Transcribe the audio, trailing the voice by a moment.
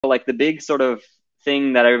like the big sort of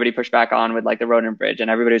thing that everybody pushed back on with like the Ronin bridge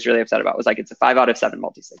and everybody was really upset about was like it's a 5 out of 7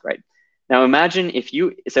 multisig, right? Now imagine if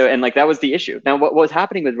you and like that was the issue. Now what was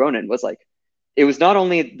happening with Ronin was like it was not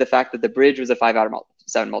only the fact that the bridge was a 5 out of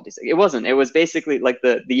 7 multisig. It wasn't. It was basically like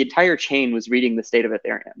the entire chain was reading the state of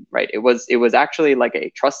Ethereum, right? It was actually like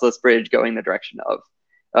a trustless bridge going the direction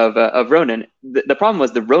of Ronin. The problem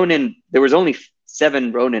was the Ronin. There was only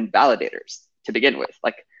 7 Ronin validators to begin with.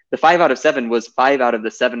 Like the 5 out of 7 was 5 out of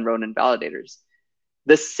the 7 Ronin validators.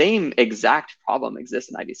 The same exact problem exists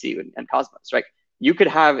in IBC and Cosmos, right? You could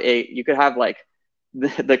have like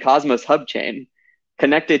the Cosmos hub chain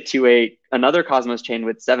connected to another Cosmos chain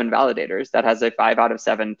with 7 validators that has a 5 out of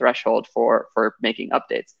 7 threshold for making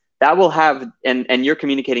updates. That will have, and you're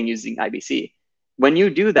communicating using IBC. When you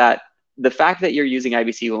do that, the fact that you're using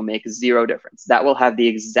IBC will make 0 difference. That will have the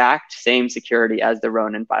exact same security as the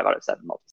Ronin 5 out of 7 multi.